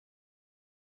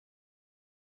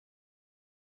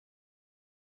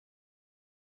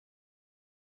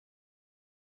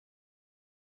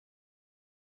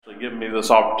Giving me this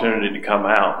opportunity to come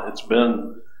out. It's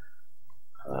been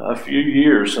a few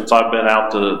years since I've been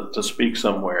out to speak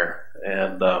somewhere,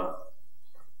 and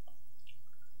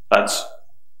that's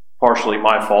partially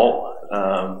my fault.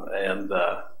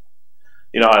 I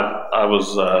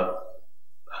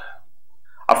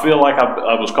feel like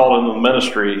I was called into the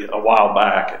ministry a while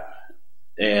back,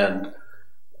 and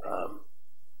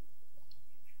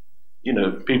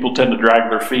people tend to drag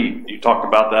their feet. You talked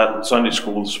about that in Sunday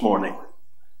school this morning.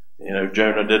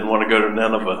 Jonah didn't want to go to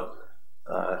Nineveh.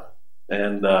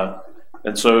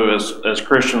 And so as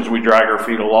Christians, we drag our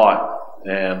feet a lot.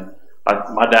 And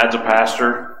my dad's a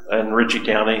pastor in Ritchie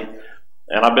County,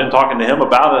 and I've been talking to him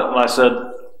about it, and I said,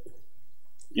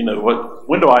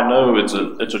 when do I know it's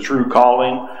a true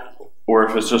calling, or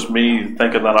if it's just me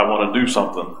thinking that I want to do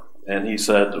something? And he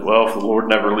said, well, if the Lord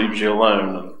never leaves you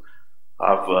alone, and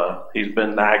he's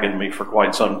been nagging me for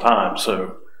quite some time.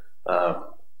 So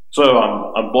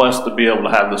I'm blessed to be able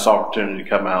to have this opportunity to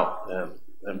come out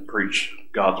and preach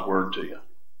God's word to you.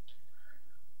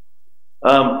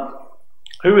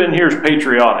 Who in here is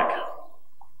patriotic?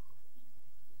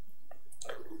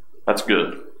 That's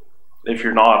good. If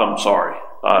you're not, I'm sorry.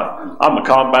 I'm a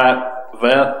combat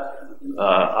vet.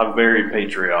 I'm very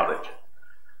patriotic.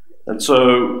 And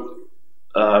so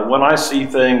when I see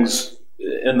things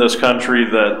in this country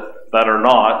that are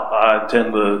not,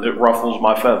 it ruffles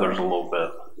my feathers a little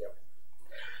bit.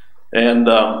 And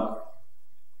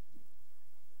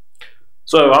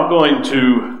so I'm going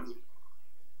to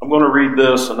read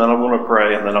this, and then I'm going to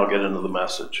pray, and then I'll get into the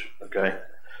message. Okay?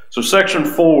 So Section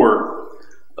 4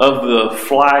 of the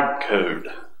Flag Code,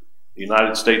 the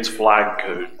United States Flag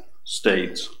Code,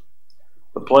 states,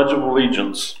 the Pledge of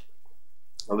Allegiance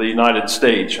of the United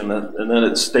States, and then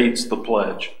it states the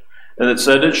pledge. And it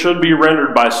said, it should be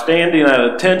rendered by standing at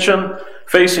attention,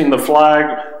 facing the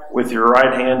flag with your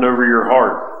right hand over your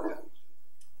heart.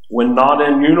 When not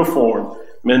in uniform,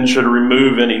 men should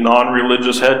remove any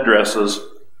non-religious headdresses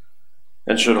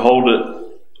and should hold it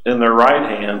in their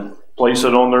right hand, place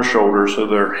it on their shoulder so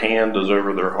their hand is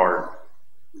over their heart.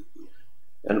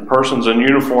 And persons in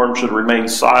uniform should remain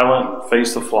silent,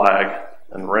 face the flag,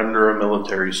 and render a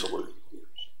military salute.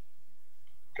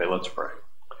 Okay, let's pray.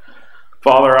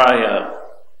 Father,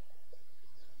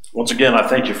 once again, I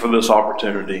thank you for this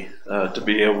opportunity to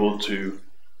be able to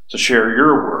share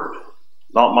your word.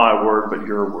 Not my word, but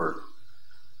your word.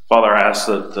 Father, I ask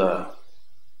that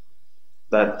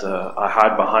I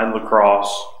hide behind the cross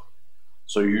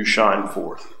so you shine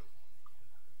forth.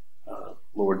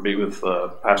 Lord, be with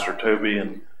Pastor Toby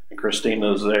and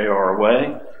Christina as they are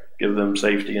away. Give them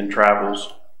safety in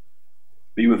travels.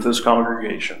 Be with this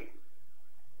congregation.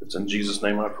 It's in Jesus'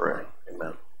 name I pray.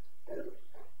 Amen.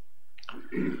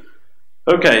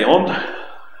 Okay, on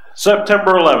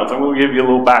September 11th, I'm going to give you a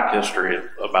little back history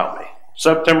about me.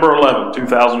 September 11th,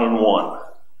 2001.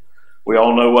 We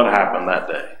all know what happened that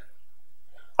day.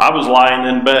 I was lying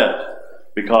in bed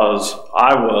because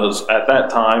I was, at that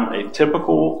time, a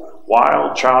typical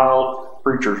wild child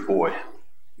preacher's boy.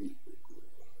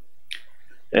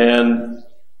 And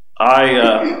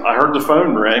I heard the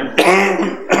phone ring,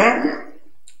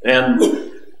 and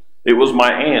it was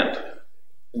my aunt.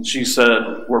 And she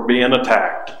said, we're being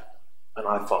attacked. And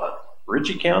I thought,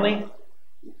 Ritchie County?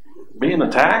 Being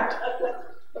attacked?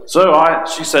 So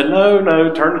she said,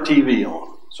 no, turn the TV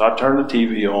on. So I turned the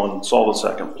TV on and saw the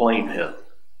second plane hit.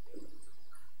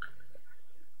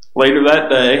 Later that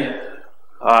day,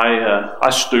 I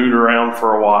stewed around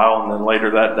for a while, and then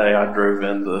later that day I drove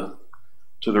into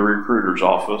the recruiter's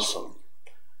office. And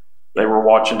they were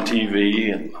watching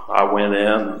TV, and I went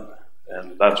in,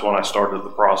 and that's when I started the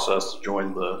process to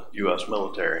join the U.S.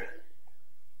 military.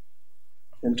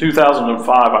 In 2005,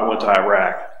 I went to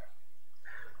Iraq.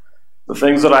 The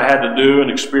things that I had to do and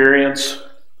experience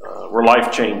were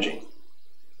life-changing,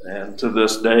 and to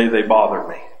this day they bother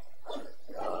me.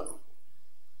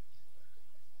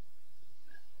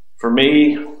 For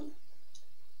me,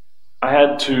 I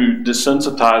had to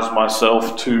desensitize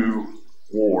myself to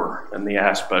war and the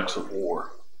aspects of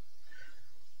war.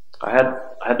 I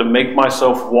had to make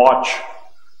myself watch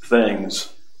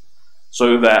things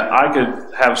so that I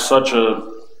could have such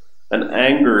an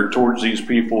anger towards these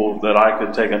people that I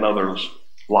could take another's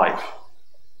life.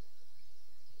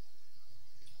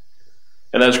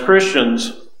 And as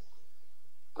Christians,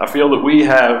 I feel that we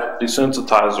have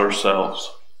desensitized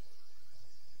ourselves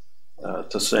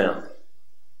to sin.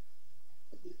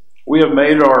 We have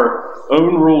made our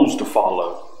own rules to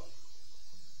follow.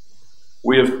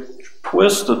 We have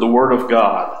twisted the Word of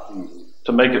God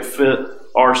to make it fit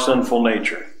our sinful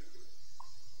nature.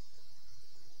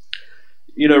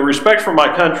 respect for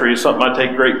my country is something I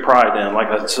take great pride in, like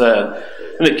I said.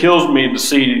 And it kills me to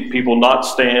see people not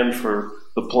stand for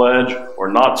the pledge or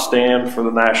not stand for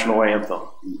the national anthem.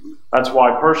 That's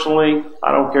why, personally,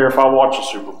 I don't care if I watch a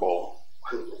Super Bowl.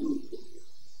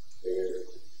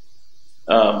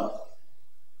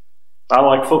 I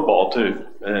like football, too,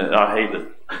 and I hate it.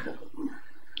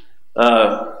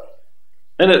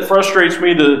 And it frustrates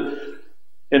me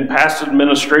in past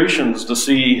administrations to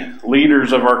see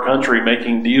leaders of our country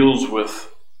making deals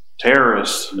with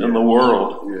terrorists in the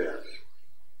world. Yes.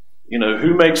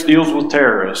 Who makes deals with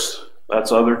terrorists?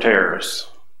 That's other terrorists.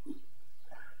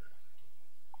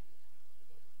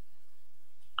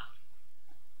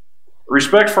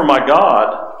 Respect for my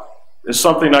God is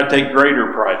something I take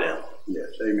greater pride in. Yes,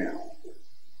 amen.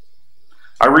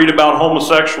 I read about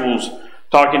homosexuals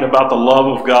talking about the love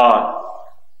of God,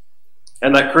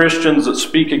 and that Christians that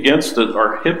speak against it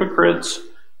are hypocrites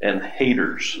and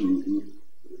haters. Mm-hmm.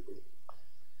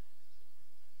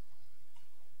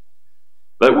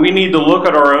 That we need to look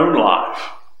at our own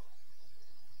life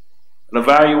and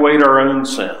evaluate our own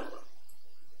sin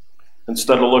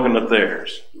instead of looking at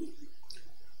theirs.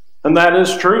 And that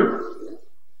is true.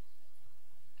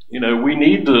 We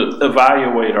need to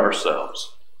evaluate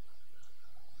ourselves.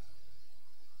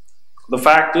 The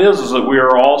fact is that we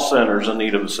are all sinners in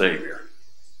need of a Savior.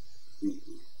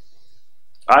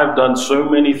 I've done so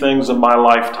many things in my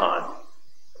lifetime,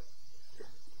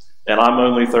 and I'm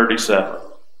only 37.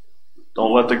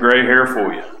 Don't let the gray hair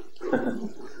fool you.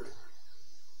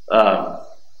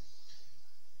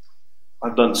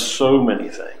 I've done so many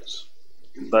things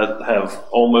that have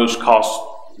almost cost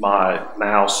my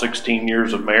now 16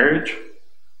 years of marriage.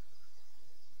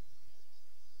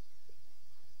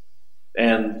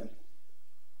 And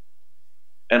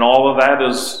all of that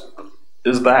is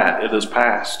that. It is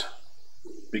past.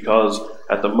 Because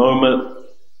at the moment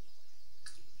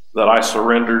that I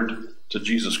surrendered to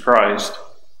Jesus Christ,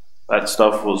 that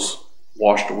stuff was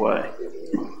washed away.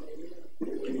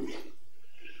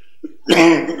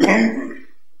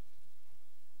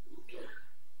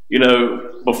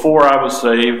 Before I was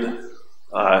saved,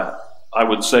 I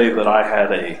would say that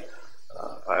I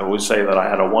always say that I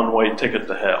had a one-way ticket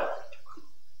to hell.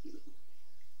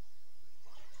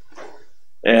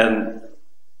 And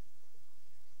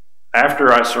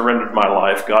after I surrendered my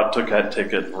life, God took that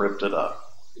ticket and ripped it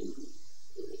up.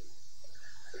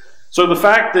 So the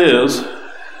fact is,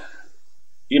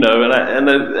 and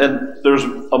there's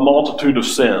a multitude of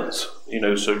sins,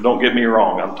 so don't get me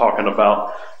wrong. I'm talking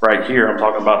about right here, I'm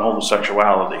talking about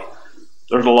homosexuality.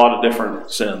 There's a lot of different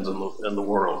sins in the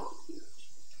world.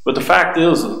 But the fact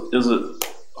is that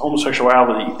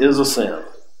homosexuality is a sin.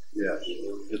 Yes.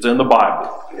 It's in the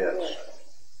Bible. Yes.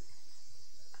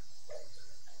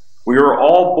 We are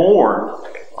all born,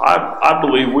 I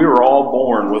believe we were all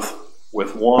born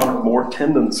with one or more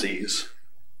tendencies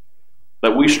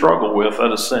that we struggle with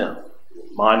that is sin.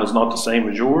 Mine is not the same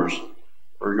as yours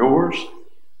or yours.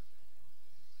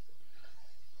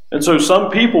 And so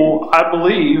some people, I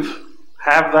believe,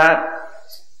 have that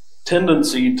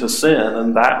tendency to sin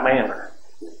in that manner.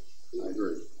 I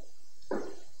agree.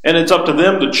 And it's up to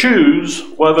them to choose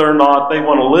whether or not they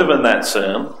want to live in that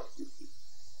sin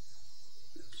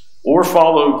or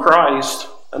follow Christ.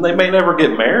 And they may never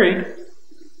get married,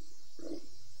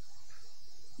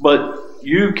 but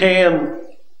you can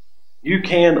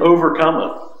overcome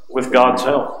it with God's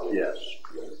help. Yes.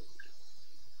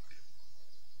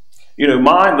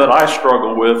 Mine that I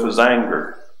struggle with is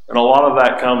anger. And a lot of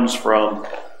that comes from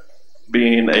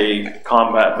being a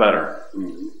combat veteran.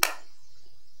 Mm-hmm.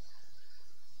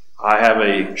 I have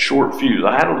a short fuse.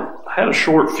 I had a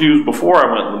short fuse before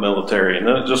I went in the military, and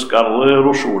then it just got a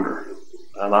little shorter.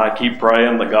 And I keep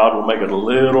praying that God will make it a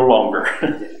little longer.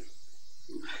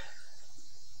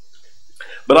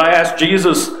 But I asked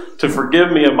Jesus to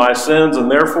forgive me of my sins, and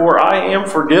therefore I am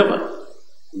forgiven.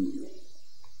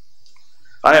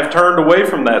 I have turned away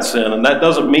from that sin, and that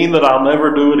doesn't mean that I'll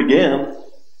never do it again.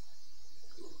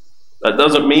 That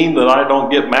doesn't mean that I don't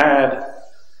get mad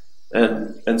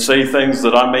and say things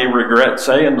that I may regret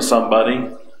saying to somebody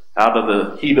out of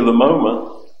the heat of the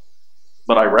moment.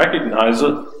 But I recognize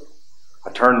it. I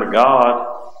turn to God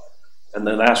and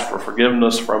then ask for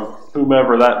forgiveness from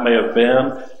whomever that may have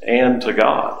been and to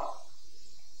God.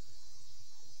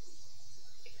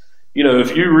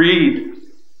 If you read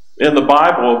in the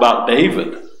Bible about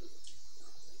David,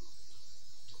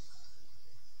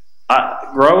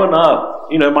 growing up,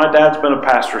 my dad's been a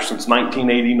pastor since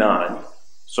 1989.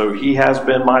 So he has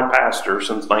been my pastor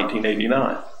since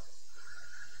 1989.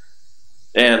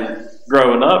 And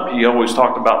growing up, he always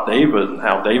talked about David and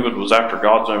how David was after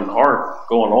God's own heart,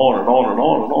 going on and on and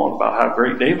on and on about how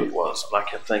great David was. And I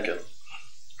kept thinking,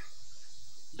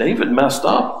 David messed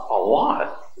up a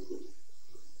lot.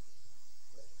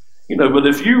 But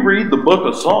if you read the book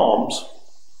of Psalms,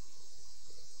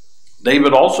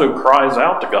 David also cries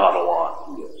out to God a lot.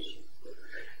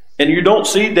 And you don't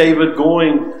see David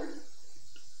going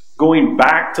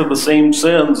back to the same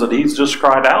sins that he's just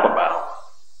cried out about.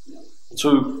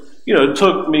 So, it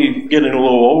took me getting a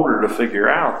little older to figure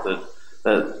out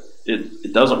that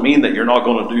it doesn't mean that you're not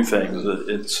going to do things.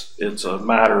 It's a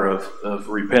matter of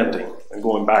repenting and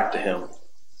going back to him.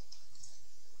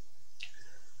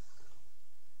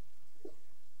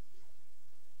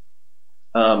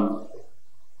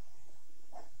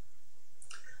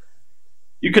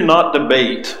 You cannot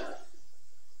debate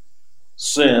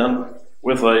sin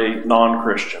with a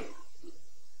non-Christian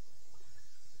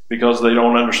because they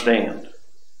don't understand.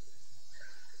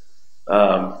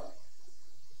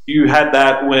 You had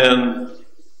that when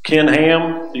Ken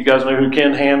Ham, you guys know who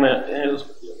Ken Ham is?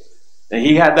 And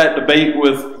he had that debate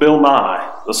with Bill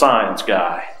Nye, the science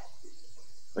guy.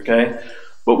 Okay?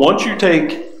 But once a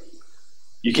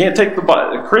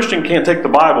Christian can't take the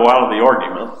Bible out of the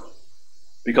argument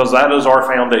because that is our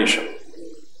foundation.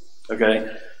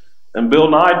 Okay? And Bill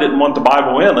Nye didn't want the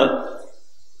Bible in it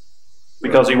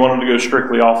because he wanted to go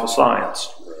strictly off of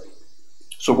science.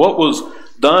 So what was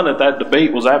done at that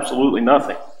debate was absolutely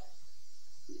nothing.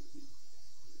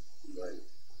 Right.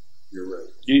 You're right.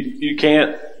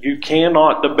 You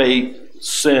cannot debate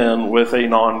sin with a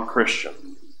non-Christian.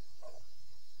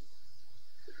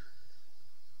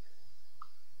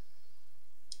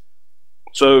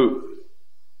 So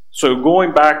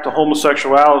going back to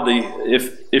homosexuality,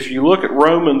 if you look at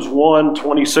Romans 1,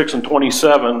 26 and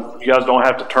 27, you guys don't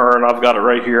have to turn. I've got it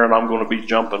right here, and I'm going to be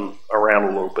jumping around a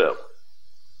little bit.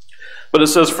 But it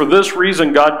says, for this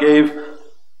reason God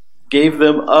gave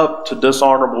them up to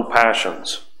dishonorable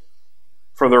passions.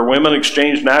 For their women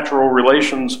exchanged natural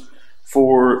relations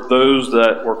for those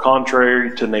that were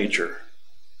contrary to nature.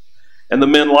 And the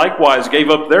men likewise gave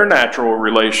up their natural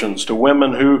relations to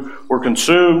women who were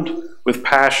consumed with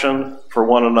passion for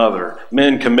one another,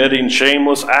 men committing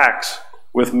shameless acts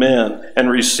with men and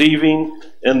receiving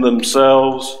in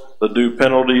themselves the due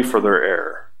penalty for their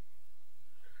error.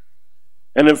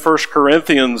 And in 1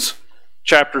 Corinthians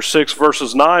chapter 6,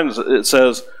 verses 9, it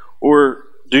says, or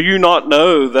do you not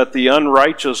know that the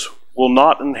unrighteous will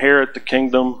not inherit the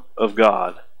kingdom of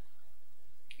God?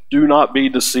 Do not be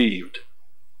deceived.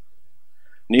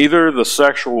 Neither the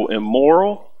sexual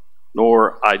immoral,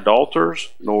 nor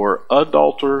idolaters, nor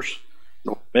adulterers,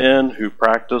 nor men who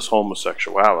practice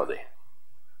homosexuality.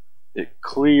 It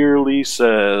clearly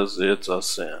says it's a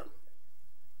sin.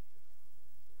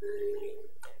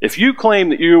 If you claim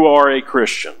that you are a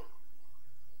Christian,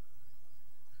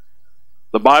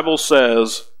 the Bible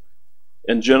says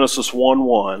in Genesis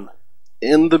 1:1,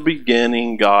 in the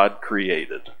beginning God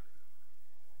created.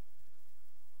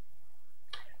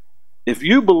 If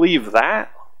you believe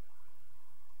that,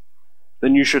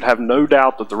 then you should have no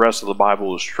doubt that the rest of the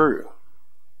Bible is true.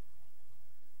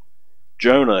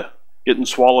 Jonah getting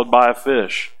swallowed by a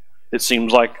fish. It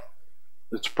seems like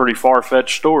it's a pretty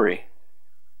far-fetched story.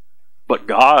 But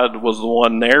God was the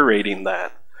one narrating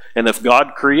that. And if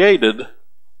God created,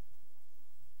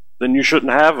 then you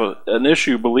shouldn't have an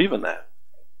issue believing that.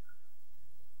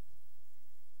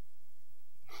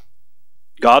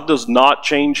 God does not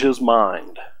change his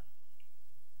mind.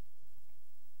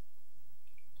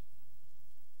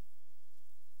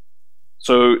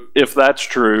 So if that's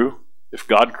true, if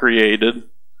God created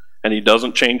and he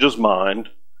doesn't change his mind,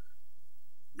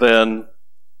 then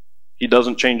he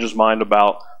doesn't change his mind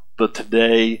about the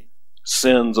today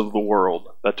sins of the world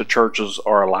that the churches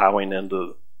are allowing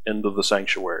into the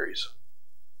sanctuaries.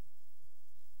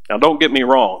 Now don't get me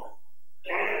wrong.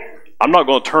 I'm not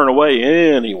going to turn away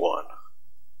anyone.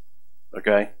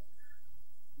 Okay?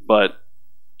 But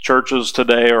churches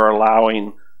today are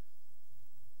allowing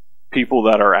people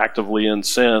that are actively in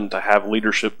sin to have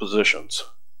leadership positions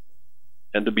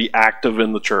and to be active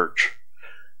in the church.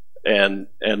 And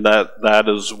that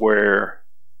is where,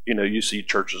 you see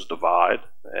churches divide,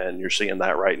 and you're seeing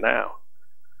that right now.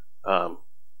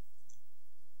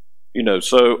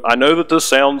 So I know that this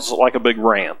sounds like a big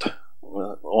rant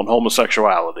on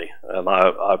homosexuality, and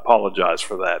I apologize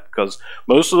for that, because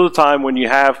most of the time when you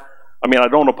have, I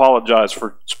don't apologize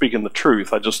for speaking the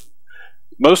truth.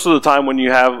 Most of the time when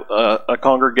you have a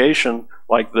congregation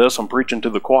like this, I'm preaching to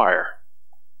the choir.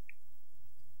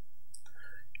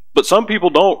 But some people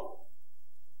don't.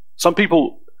 Some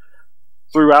people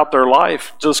throughout their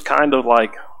life just kind of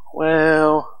like,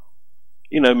 well,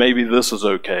 maybe this is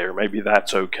okay or maybe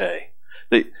that's okay.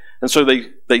 So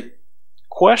they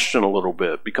question a little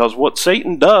bit, because what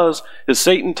Satan does is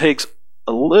Satan takes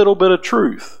a little bit of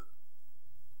truth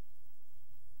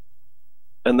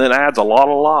and then adds a lot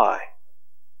of lie.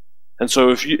 And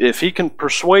so if he can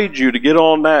persuade you to get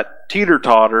on that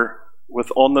teeter-totter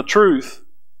on the truth,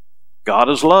 God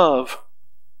is love.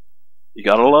 You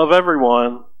got to love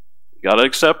everyone. You got to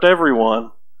accept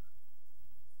everyone.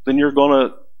 Then your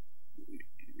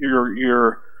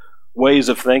ways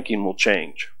of thinking will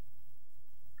change.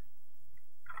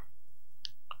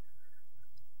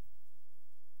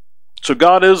 So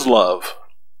God is love.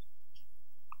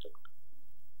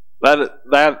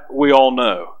 That we all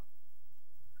know.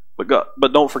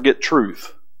 But don't forget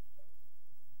truth.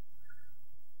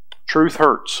 Truth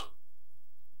hurts.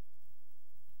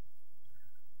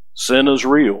 Sin is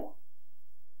real.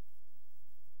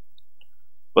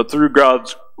 But through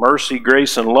God's mercy,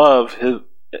 grace, and love,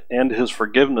 and His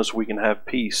forgiveness, we can have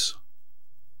peace.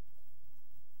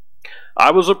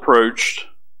 I was approached,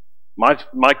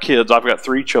 my kids, I've got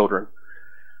 3 children,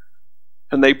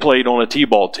 and they played on a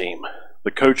t-ball team.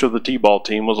 The coach of the t-ball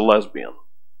team was a lesbian.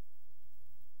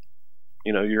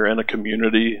 You're in a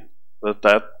community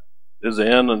that is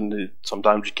in, and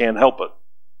sometimes you can't help it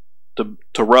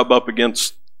to rub up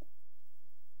against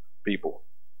people.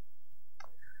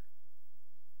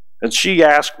 And she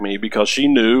asked me, because she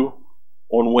knew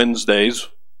on Wednesday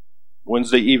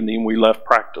evening we left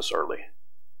practice early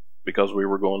because we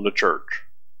were going to church.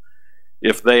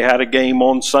 If they had a game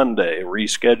on Sunday, a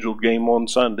rescheduled game on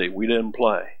Sunday, we didn't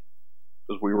play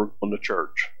because we were going to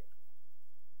church.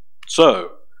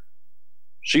 So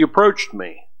she approached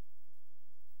me.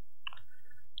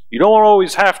 You don't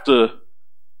always have to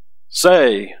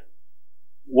say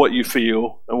what you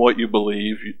feel and what you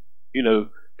believe.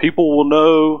 People will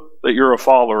know that you're a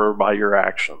follower by your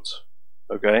actions.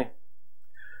 Okay?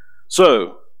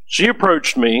 So she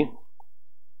approached me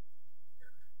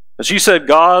and she said,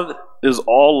 God is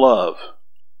all love.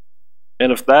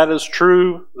 And if that is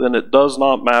true, then it does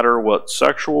not matter what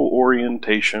sexual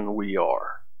orientation we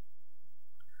are.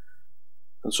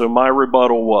 And so my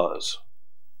rebuttal was,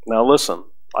 now listen,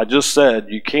 I just said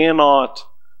you cannot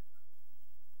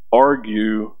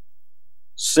argue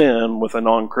sin with a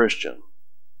non-Christian.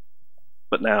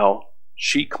 But now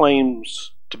she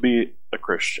claims to be a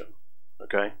Christian,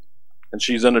 okay? And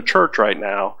she's in a church right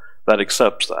now that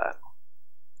accepts that,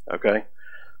 okay?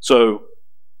 So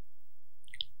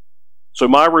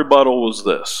my rebuttal was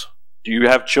this: do you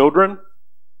have children?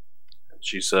 And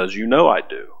she says, I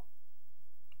do.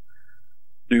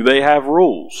 Do they have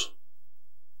rules?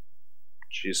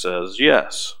 She says,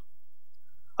 yes.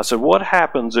 I said, what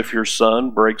happens if your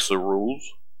son breaks the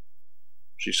rules?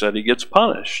 She said, he gets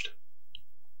punished.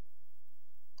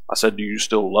 I said, do you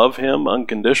still love him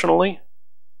unconditionally?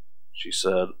 She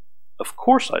said, of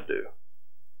course I do.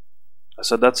 I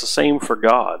said, that's the same for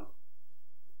God.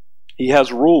 He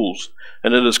has rules,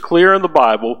 and it is clear in the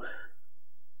Bible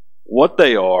what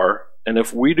they are, and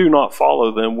if we do not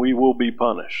follow them, we will be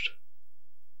punished.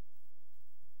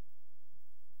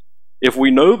 If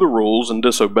we know the rules and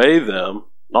disobey them,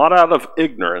 not out of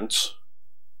ignorance,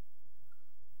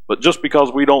 but just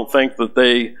because we don't think that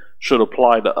they should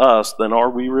apply to us, then are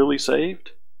we really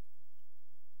saved?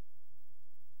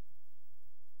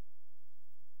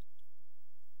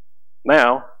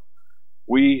 Now,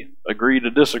 we agree to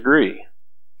disagree.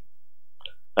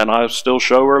 And I still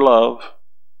show her love,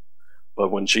 but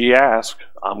when she asks,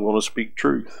 I'm going to speak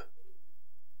truth.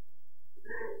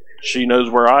 She knows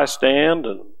where I stand,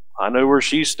 and I know where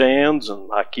she stands,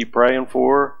 and I keep praying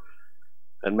for her,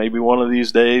 and maybe one of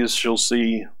these days she'll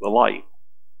see the light.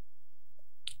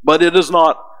 But it is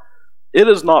not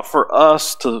for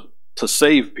us to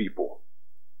save people.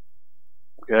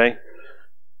 Okay?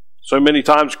 So many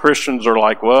times Christians are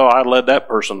like, well, I led that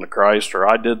person to Christ, or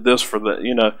I did this for the,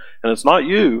 and it's not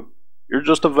you. You're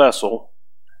just a vessel,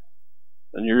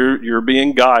 and you're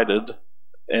being guided,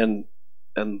 and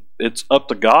it's up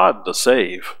to God to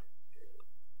save.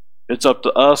 It's up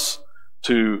to us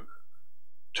to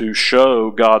show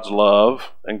God's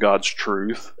love and God's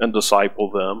truth and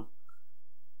disciple them.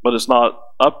 But it's not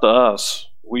up to us.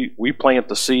 We plant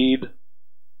the seed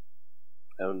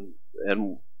and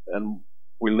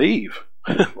we leave.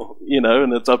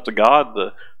 And it's up to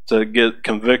God to get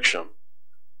conviction.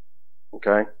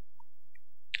 Okay?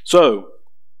 So,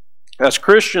 as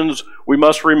Christians, we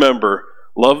must remember,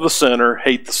 love the sinner,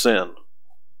 hate the sin.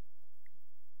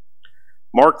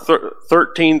 Mark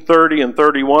 13:30 and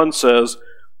 31 says,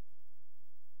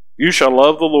 you shall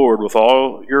love the Lord with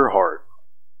all your heart,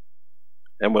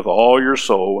 and with all your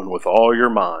soul, and with all your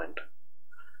mind.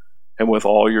 and with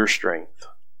all your strength.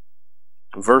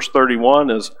 Verse 31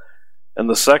 is, and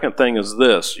the second thing is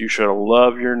this, you shall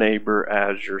love your neighbor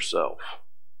as yourself.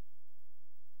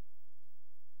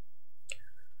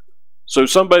 So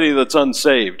somebody that's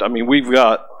unsaved, I mean, we've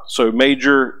got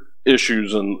major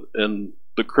issues in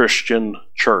the Christian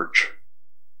church.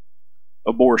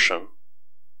 Abortion,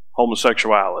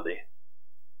 homosexuality.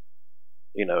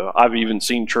 You know, I've even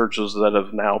seen churches that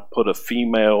have now put a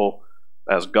female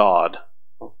as God,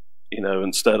 you know,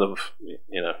 instead of,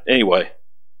 you know, anyway.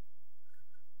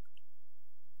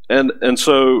 And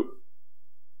so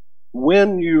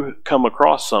when you come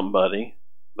across somebody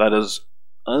that is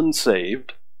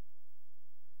unsaved,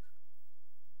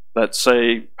 that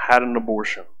say had an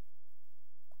abortion,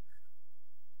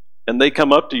 and they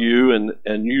come up to you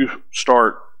and you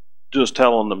start just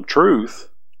telling them truth,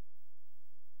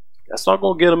 that's not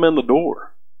going to get them in the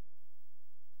door.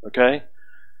 Okay?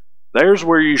 There's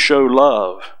where you show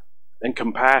love and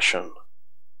compassion.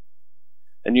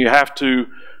 And you have to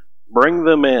bring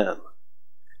them in.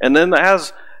 And then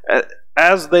as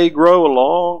they grow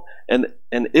along, and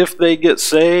if they get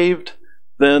saved,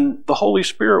 then the Holy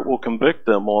Spirit will convict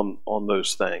them on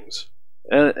those things.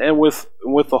 And with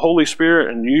the Holy Spirit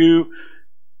and you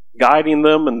guiding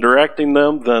them and directing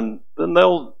them, then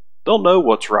they'll know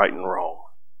what's right and wrong.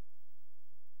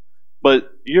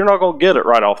 But you're not going to get it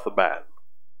right off the bat.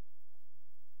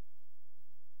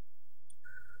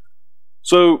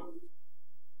 So,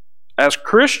 as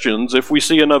Christians, if we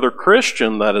see another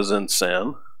Christian that is in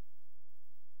sin,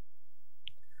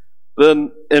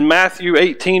 then in Matthew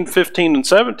 18, 15, and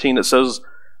 17, it says,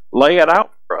 lay it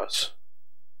out for us.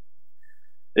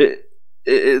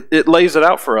 It lays it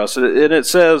out for us. And it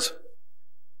says,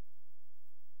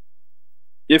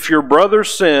 if your brother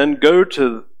sin, go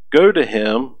to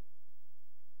him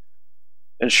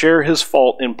and share his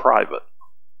fault in private.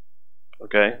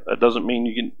 Okay? That doesn't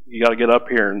mean you got to get up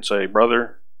here and say,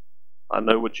 brother, I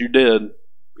know what you did.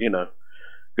 You know,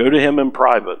 go to him in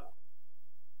private.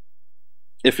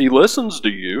 If he listens to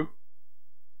you,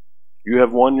 you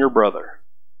have won your brother.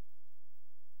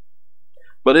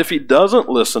 But if he doesn't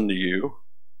listen to you,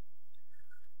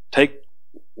 take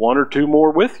one or two more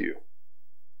with you,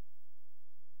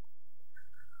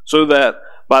 so that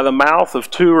by the mouth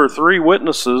of 2 or 3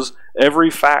 witnesses,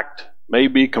 every fact may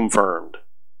be confirmed.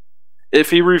 If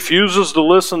he refuses to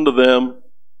listen to them,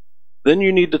 then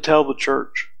you need to tell the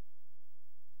church.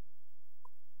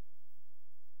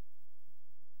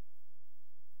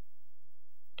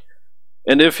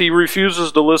 And if he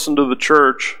refuses to listen to the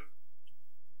church,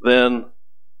 then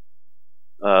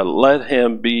let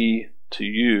him be to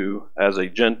you as a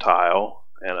Gentile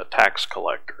and a tax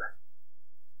collector.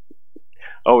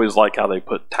 I always like how they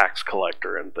put tax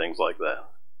collector and things like that.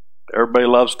 Everybody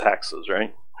loves taxes,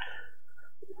 right?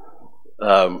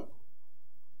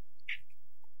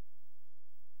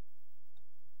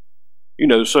 You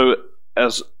know, so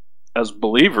as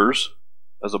believers,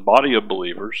 as a body of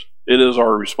believers, it is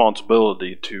our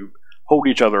responsibility to hold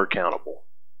each other accountable.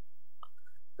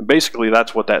 And basically,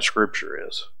 that's what that scripture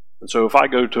is. And so if I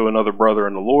go to another brother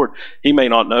in the Lord, he may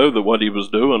not know that what he was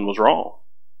doing was wrong.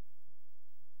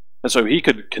 And so he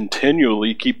could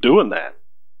continually keep doing that.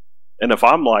 And if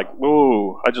I'm like,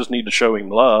 whoa, I just need to show him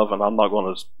love, and I'm not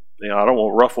going to, you know, I don't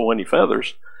want to ruffle any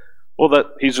feathers, well,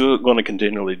 that he's going to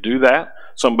continually do that.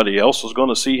 Somebody else is going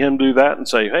to see him do that and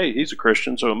say, hey, he's a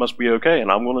Christian, so it must be okay,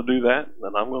 and I'm going to do that,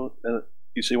 and I'm going to,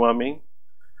 you see what I mean?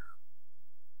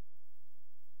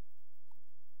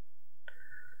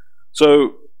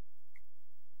 So,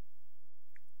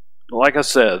 like I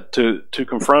said, to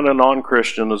confront a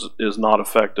non-Christian is not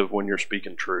effective when you're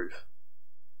speaking truth.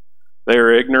 They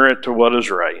are ignorant to what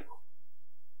is right.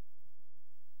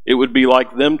 It would be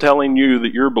like them telling you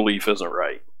that your belief isn't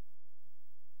right.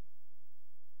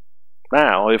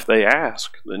 Now, if they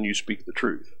ask, then you speak the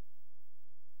truth.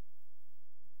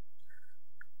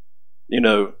 You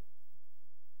know,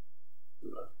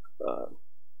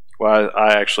 well,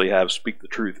 I actually have speak the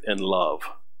truth in love.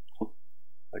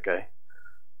 Okay?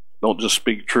 Don't just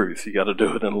speak truth. You got to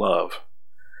do it in love.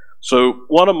 So,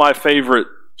 one of my favorite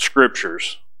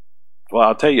scriptures, well,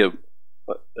 I'll tell you,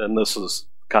 and this is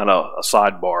kind of a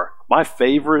sidebar, my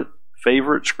favorite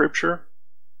scripture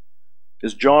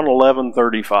is John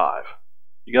 11:35.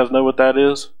 You guys know what that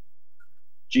is?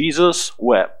 Jesus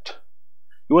wept.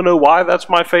 You want to know why that's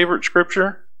my favorite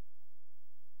scripture?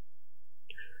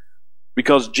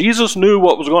 Because Jesus knew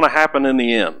what was going to happen in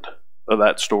the end of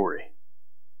that story.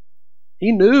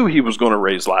 He knew he was going to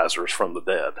raise Lazarus from the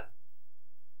dead.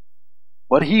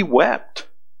 But he wept.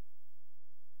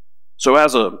 So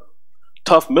as a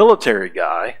tough military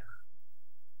guy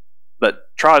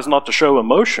that tries not to show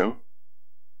emotion,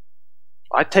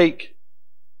 I take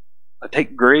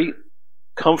great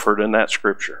comfort in that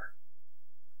scripture.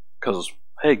 Because,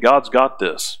 hey, God's got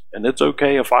this, and it's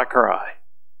okay if I cry.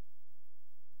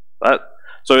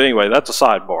 So anyway, that's a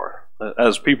sidebar.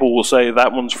 As people will say,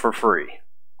 that one's for free.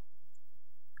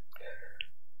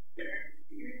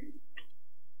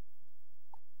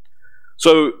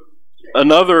 So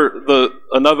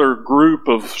another group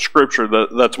of scripture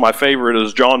that's my favorite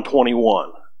is John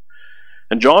 21.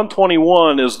 And John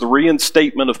 21 is the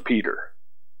reinstatement of Peter.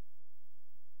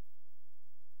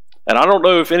 And I don't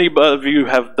know if anybody of you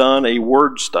have done a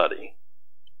word study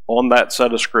on that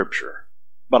set of scripture,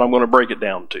 but I'm going to break it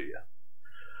down to you.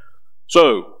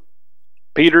 So,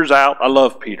 Peter's out. I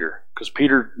love Peter because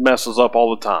Peter messes up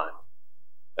all the time.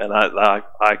 And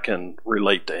I can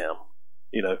relate to him,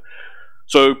 you know.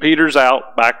 So Peter's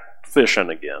out back fishing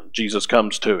again. Jesus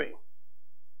comes to him.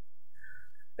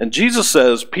 And Jesus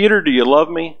says, Peter, do you love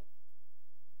me?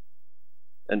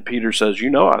 And Peter says, you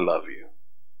know I love you.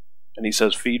 And he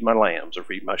says, feed my lambs or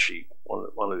feed my sheep, one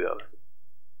or the other.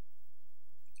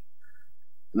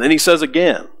 And then he says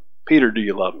again, Peter, do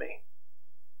you love me?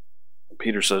 And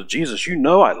Peter says, Jesus, you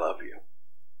know I love you.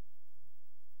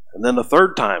 And then the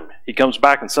third time, he comes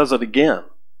back and says it again.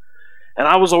 And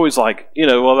I was always like, you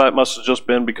know, well, that must have just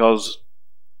been because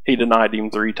he denied him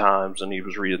 3 times and he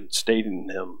was reinstating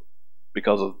him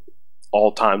because of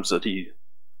all times that he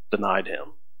denied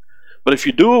him. But if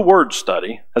you do a word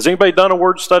study, has anybody done a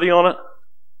word study on it?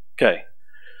 Okay.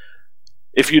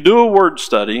 If you do a word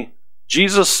study,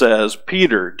 Jesus says,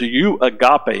 Peter, do you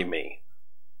agape me?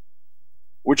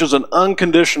 Which is an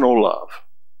unconditional love.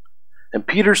 And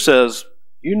Peter says,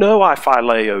 you know I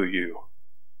phileo you.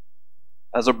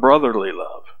 As a brotherly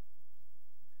love.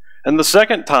 And the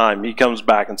second time he comes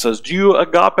back and says, do you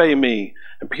agape me?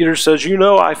 And Peter says, you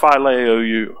know I phileo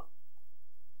you.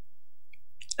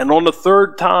 And on the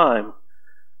third time,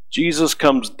 Jesus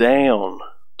comes down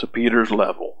to Peter's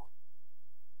level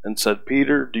and said,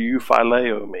 Peter, do you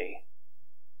phileo me?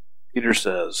 Peter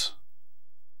says,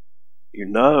 you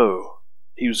know,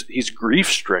 he's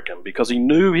grief-stricken because he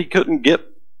knew he couldn't get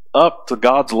up to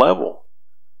God's level.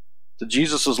 To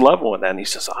Jesus' level, and then he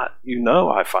says, you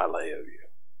know I phileo you.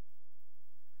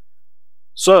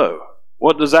 So,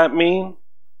 what does that mean?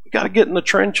 We got to get in the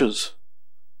trenches.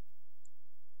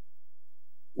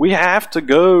 We have to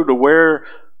go to where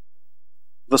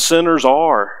the sinners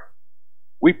are.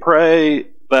 We pray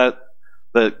that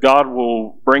God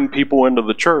will bring people into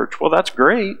the church. Well, that's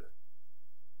great,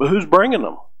 but who's bringing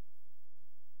them?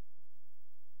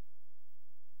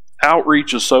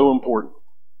 Outreach is so important.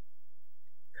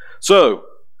 So,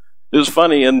 it was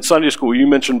funny, in Sunday school, you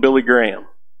mentioned Billy Graham.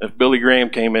 If Billy Graham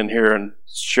came in here and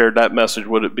shared that message,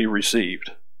 would it be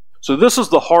received? So this is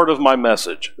the heart of my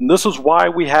message, and this is why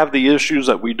we have the issues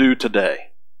that we do today,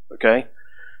 okay?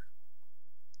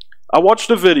 I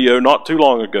watched a video not too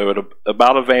long ago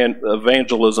about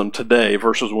evangelism today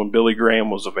versus when Billy Graham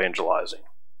was evangelizing.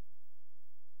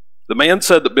 The man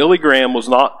said that Billy Graham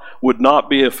would not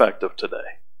be effective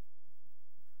today.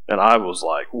 And I was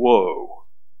like, whoa.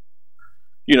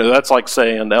 You know, that's like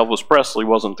saying Elvis Presley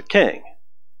wasn't the king.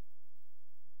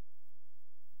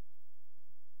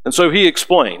 And so he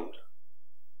explained.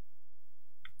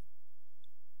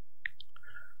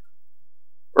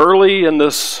 Early in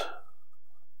the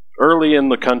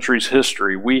country's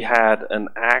history, we had an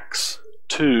Acts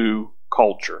 2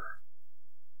 culture.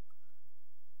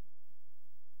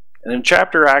 And in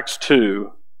chapter Acts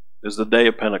 2 is the day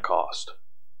of Pentecost.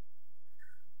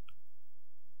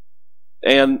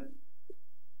 And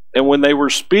when they were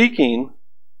speaking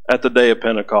at the day of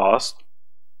Pentecost,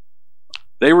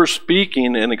 they were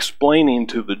speaking and explaining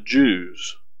to the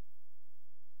Jews.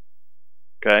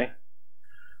 Okay?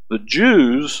 The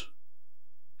Jews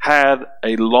had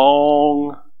a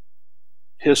long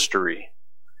history,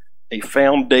 a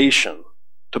foundation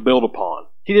to build upon.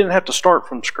 He didn't have to start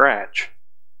from scratch.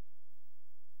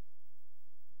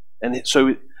 And so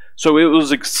it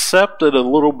was accepted a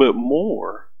little bit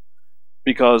more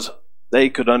because they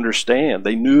could understand.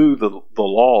 They knew the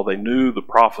law. They knew the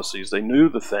prophecies. They knew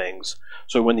the things.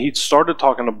 So when he started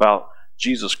talking about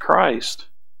Jesus Christ,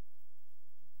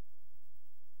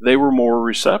 they were more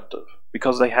receptive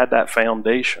because they had that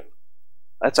foundation.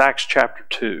 That's Acts chapter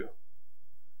 2.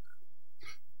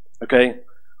 Okay?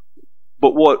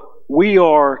 But what we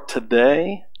are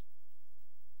today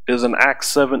is an Acts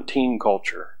 17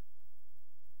 culture.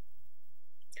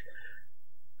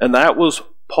 And that was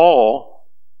Paul.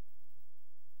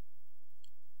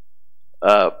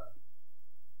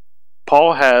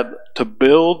 Paul had to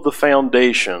build the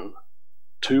foundation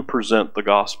to present the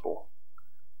gospel.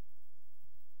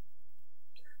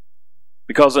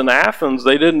 Because in Athens,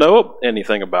 they didn't know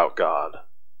anything about God.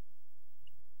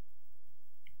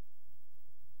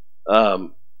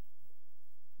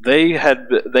 They had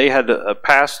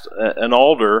passed an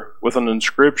altar with an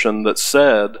inscription that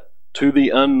said, "To the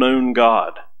unknown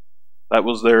God." That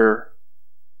was their...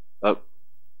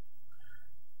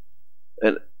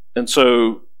 And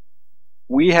so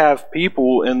we have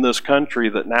people in this country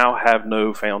that now have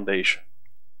no foundation.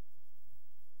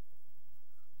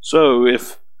 So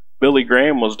if Billy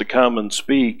Graham was to come and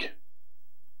speak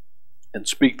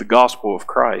the gospel of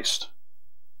Christ,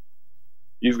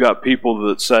 you've got people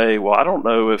that say, well, I don't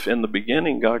know if in the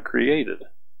beginning God created.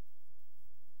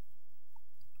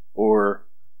 Or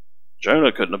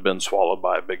Jonah couldn't have been swallowed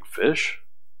by a big fish.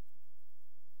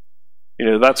 You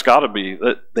know, that's got to be,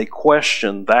 that they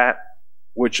question that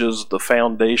which is the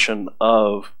foundation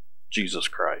of Jesus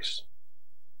Christ.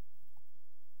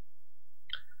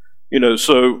 You know,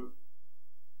 so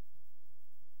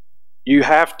you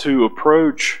have to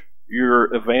approach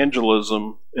your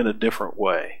evangelism in a different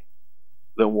way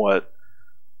than what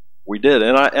we did.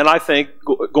 And I think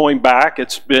going back,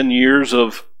 it's been years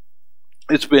of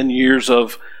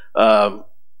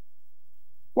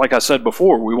like I said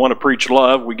before, we want to preach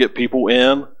love. We get people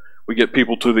in, we get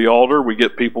people to the altar, we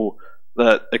get people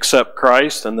that accept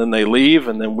Christ, and then they leave,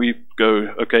 and then we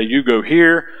go, okay, you go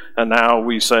here, and now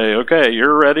we say, okay,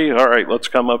 you're ready, all right, let's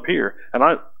come up here.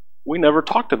 And we never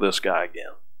talk to this guy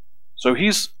again. So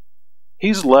he's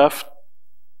left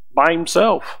by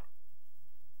himself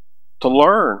to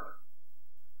learn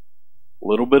a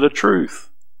little bit of truth,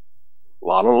 a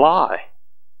lot of lie.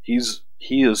 He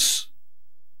is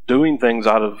doing things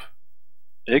out of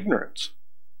ignorance,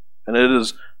 and it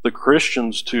is the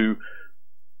Christians to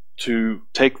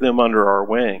take them under our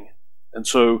wing. And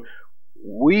so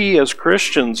we as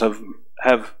Christians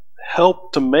have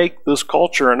helped to make this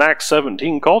culture an Acts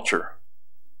 17 culture.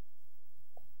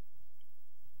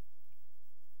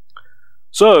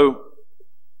 So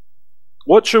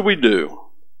what should we do?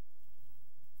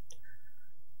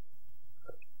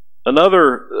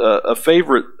 Another a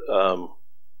favorite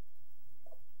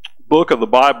book of the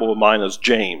Bible of mine is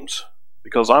James,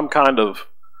 because I'm kind of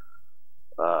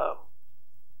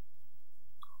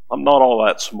I'm not all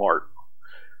that smart.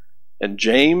 And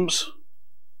James,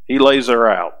 he lays her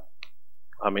out.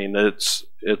 I mean, it's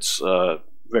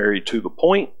very to the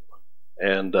point.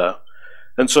 And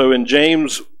so in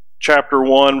James chapter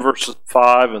 1, verses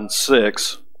 5 and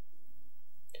 6,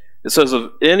 it says,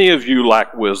 if any of you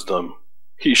lack wisdom,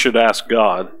 he should ask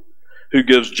God, who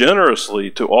gives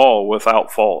generously to all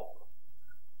without fault,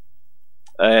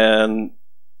 and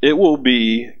it will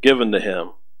be given to him.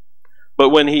 But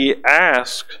when he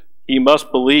asks, he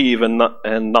must believe and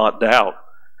not doubt,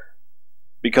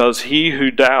 because he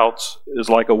who doubts is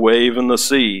like a wave in the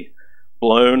sea,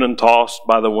 blown and tossed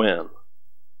by the wind.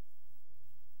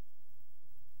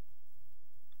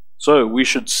 So we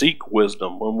should seek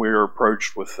wisdom when we are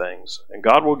approached with things, and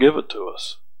God will give it to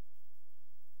us.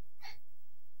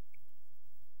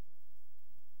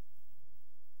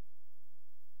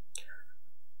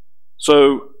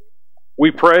 So we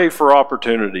pray for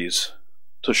opportunities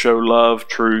to show love,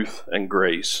 truth, and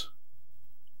grace.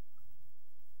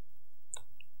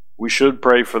 We should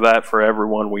pray for that for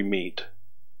everyone we meet.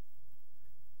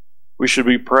 We should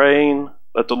be praying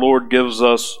that the Lord gives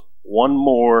us one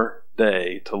more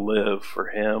day to live for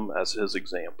Him as His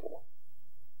example.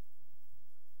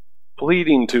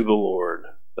 Pleading to the Lord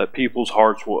that people's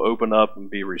hearts will open up and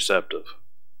be receptive.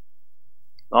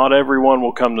 Not everyone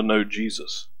will come to know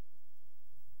Jesus.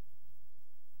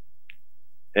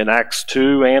 In Acts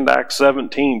 2 and Acts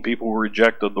 17, people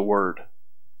rejected the word.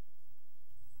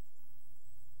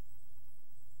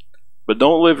 But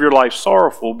don't live your life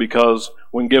sorrowful because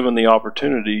when given the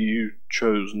opportunity, you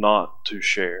chose not to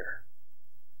share.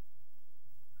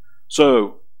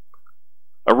 So,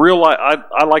 I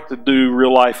like to do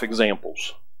real life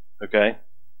examples, okay?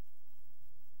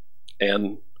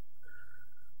 And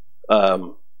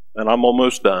I'm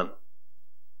almost done.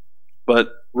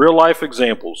 But real life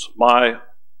examples. My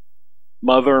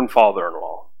mother and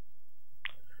father-in-law,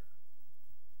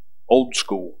 old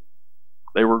school.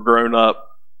 They were grown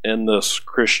up in this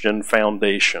Christian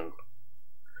foundation.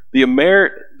 The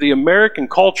American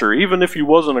culture, even if you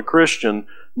wasn't a Christian,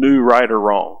 knew right or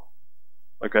wrong.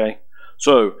 Okay?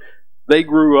 So, they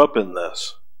grew up in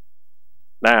this.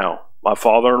 Now, my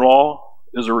father-in-law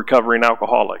is a recovering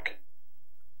alcoholic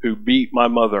who beat my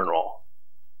mother-in-law.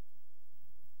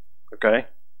 Okay?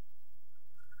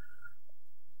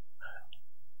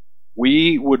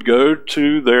 We would go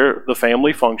to the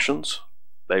family functions.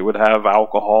 They would have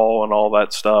alcohol and all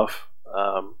that stuff,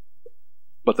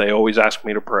 but they always asked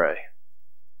me to pray.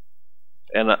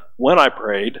 And when I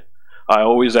prayed, I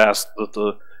always asked that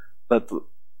the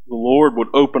Lord would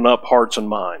open up hearts and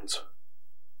minds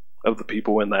of the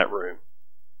people in that room.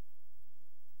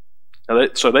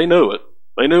 And so they knew it.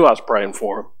 They knew I was praying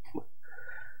for them.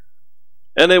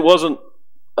 And it wasn't,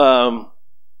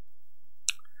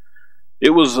 it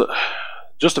was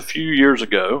just a few years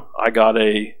ago, I got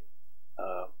a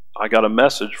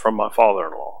message from my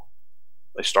father-in-law.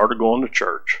 They started going to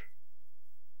church.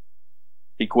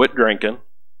 He quit drinking.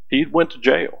 He went to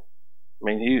jail. I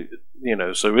mean,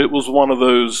 so it was one of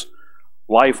those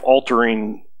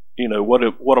life-altering,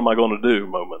 what am I going to do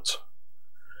moments.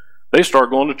 They start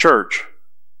going to church.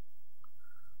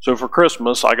 So for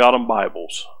Christmas, I got them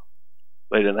Bibles.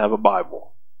 They didn't have a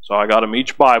Bible. So I got them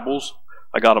each Bibles.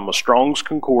 I got them a Strong's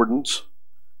Concordance.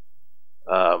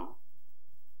 I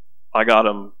got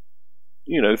them,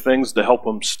 things to help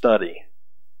them study.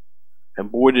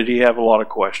 And boy, did he have a lot of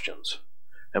questions.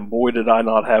 And boy, did I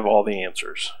not have all the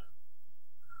answers.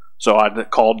 So I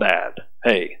called Dad.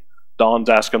 Hey, Don's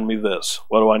asking me this.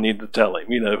 What do I need to tell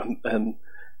him?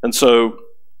 And so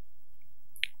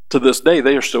to this day,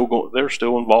 they're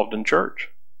still involved in church.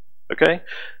 Okay?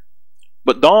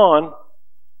 But Don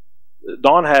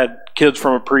had kids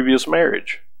from a previous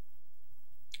marriage.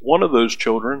 One of those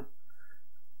children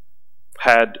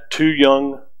had 2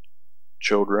 young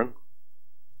children.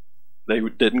 They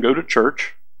didn't go to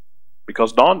church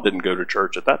because Don didn't go to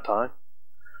church at that time.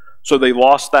 So they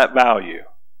lost that value.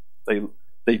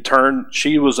 They turned,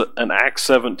 she was an Acts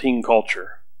 17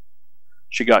 culture.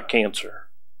 She got cancer.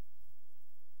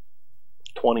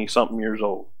 20-something years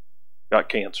old. Got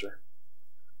cancer.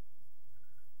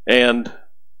 And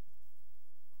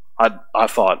I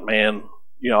thought, man,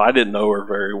 I didn't know her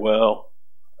very well.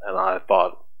 And I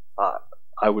thought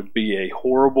I would be a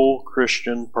horrible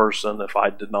Christian person if I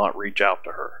did not reach out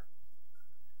to her.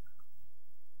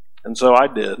 And so I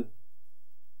did.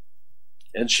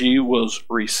 And she was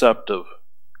receptive,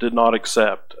 did not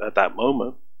accept at that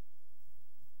moment.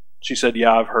 She said,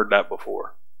 yeah, I've heard that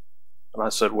before. And I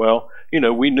said, well,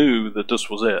 we knew that this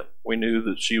was it. We knew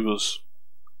that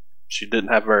she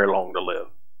didn't have very long to live.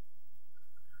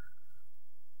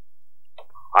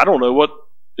 I don't know what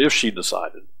she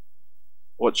decided.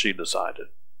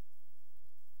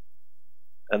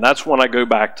 And that's when I go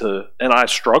back to, and I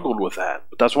struggled with that,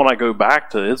 but that's when I go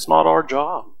back to, it's not our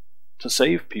job to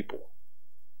save people.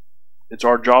 It's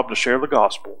our job to share the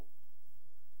gospel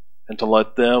and to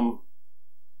let them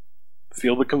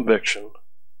feel the conviction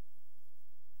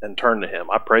and turn to Him.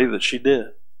 I pray that she did.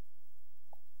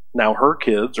 Now her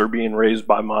kids are being raised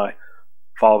by my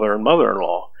father and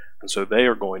mother-in-law, and so they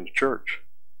are going to church.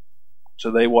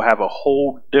 So they will have a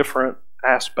whole different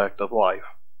aspect of life.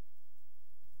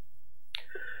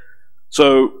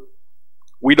 So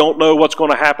we don't know what's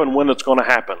going to happen when it's going to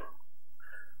happen.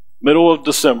 Middle of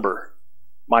December,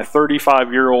 my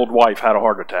 35-year-old wife had a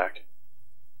heart attack.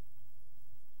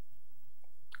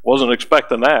 Wasn't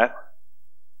expecting that.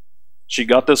 She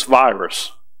got this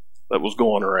virus that was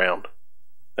going around,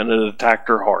 and it attacked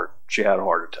her heart. She had a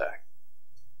heart attack.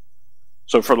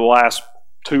 So for the last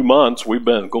 2 months, we've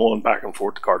been going back and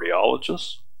forth to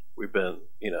cardiologists. We've been,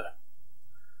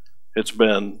 it's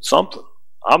been something.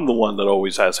 I'm the one that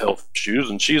always has health issues,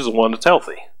 and she's the one that's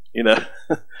healthy,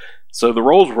 So the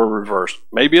roles were reversed.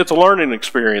 Maybe it's a learning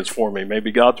experience for me.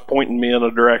 Maybe God's pointing me in a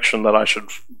direction that I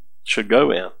should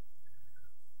go in.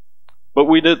 But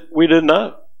we didn't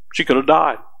know. She could have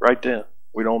died right then.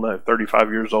 We don't know. 35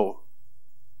 years old.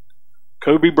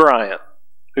 Kobe Bryant.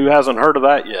 Who hasn't heard of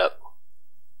that yet?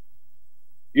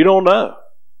 You don't know.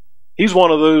 He's one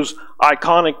of those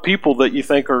iconic people that you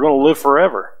think are going to live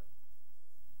forever.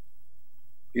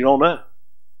 You don't know.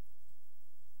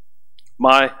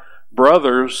 My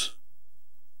brother's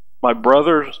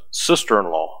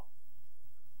sister-in-law,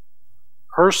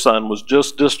 her son was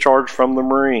just discharged from the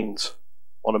Marines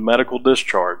on a medical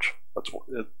discharge. It's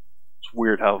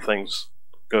weird how things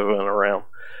go in around.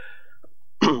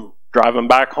 Driving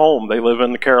back home, they live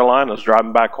in the Carolinas.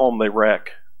 Driving back home, they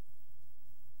wreck.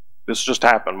 This just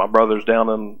happened. My brother's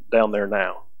down there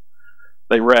now.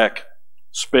 They wreck,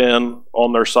 spin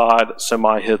on their side,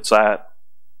 semi hits that.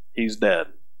 He's dead.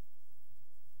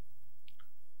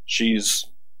 She's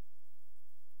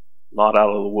not out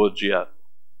of the woods yet.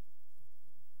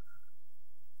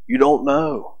 You don't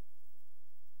know.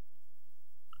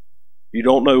 You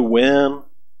don't know when.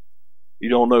 You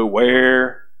don't know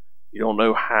where. You don't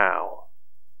know how.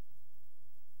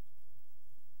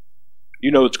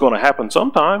 You know it's going to happen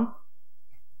sometime.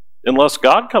 Unless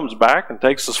God comes back and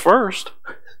takes us first.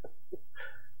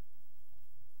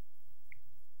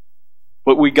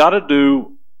 But we got to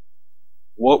do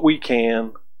what we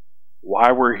can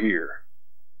why we're here,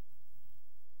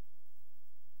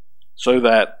 so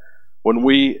that when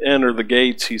we enter the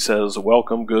gates, he says,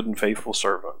 welcome, good and faithful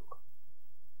servant.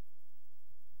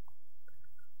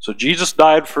 So Jesus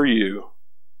died for you,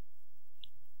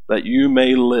 that you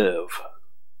may live.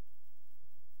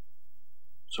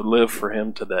 So live for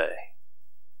him today.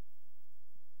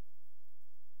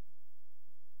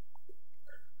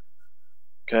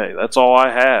 Okay, that's all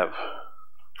I have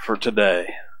for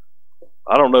today.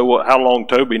 I don't know how long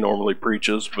Toby normally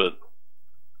preaches, but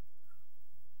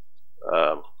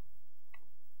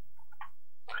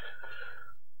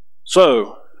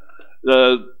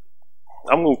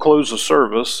I'm going to close the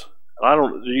service.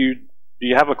 Do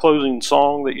you have a closing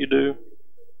song that you do?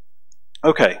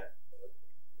 Okay.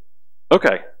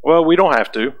 Well, we don't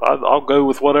have to. I'll go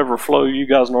with whatever flow you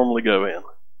guys normally go in.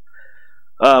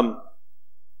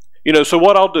 So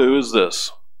what I'll do is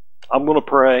this. I'm going to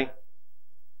pray.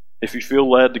 If you feel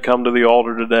led to come to the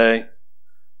altar today,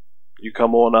 you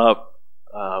come on up.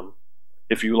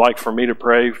 If you like for me to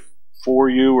pray for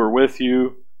you or with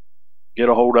you, get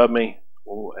a hold of me,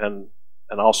 and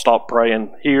I'll stop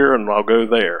praying here and I'll go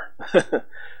there.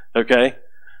 Okay?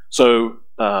 So,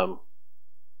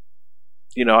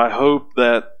 I hope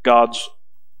that God's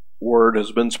word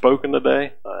has been spoken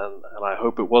today, and I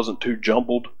hope it wasn't too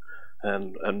jumbled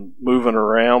and moving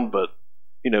around, but,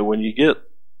 when you get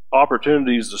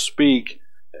opportunities to speak,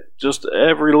 just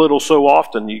every little so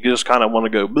often, you just kind of want to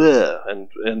go bleh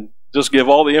and just give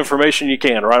all the information you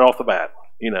can right off the bat,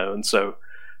 and so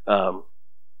I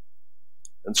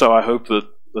hope that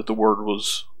the word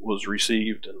was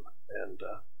received, and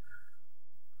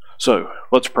so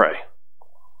let's pray.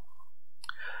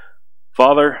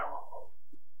 Father,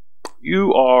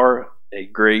 you are a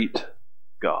great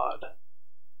God.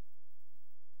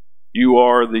 You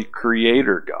are the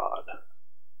creator God.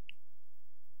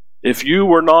 If you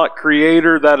were not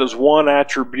creator, that is one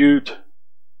attribute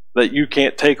that you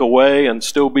can't take away and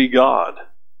still be God.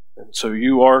 And so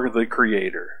you are the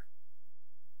creator.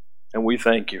 And we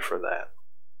thank you for that.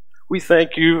 We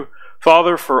thank you,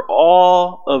 Father, for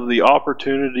all of the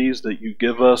opportunities that you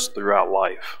give us throughout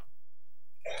life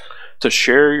to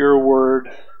share your word,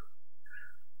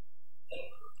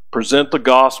 present the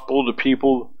gospel to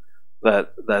people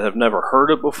that have never heard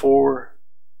it before.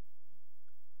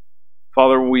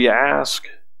 Father, we ask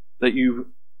that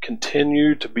you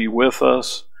continue to be with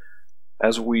us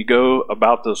as we go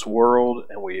about this world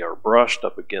and we are brushed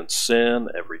up against sin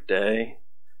every day.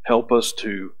 Help us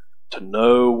to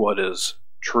know what is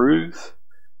truth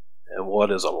and what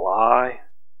is a lie.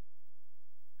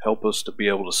 Help us to be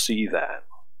able to see that.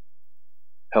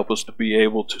 Help us to be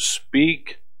able to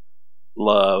speak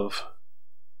love,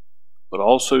 but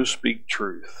also speak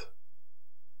truth.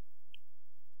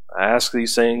 I ask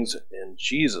these things in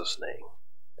Jesus'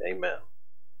 name. Amen.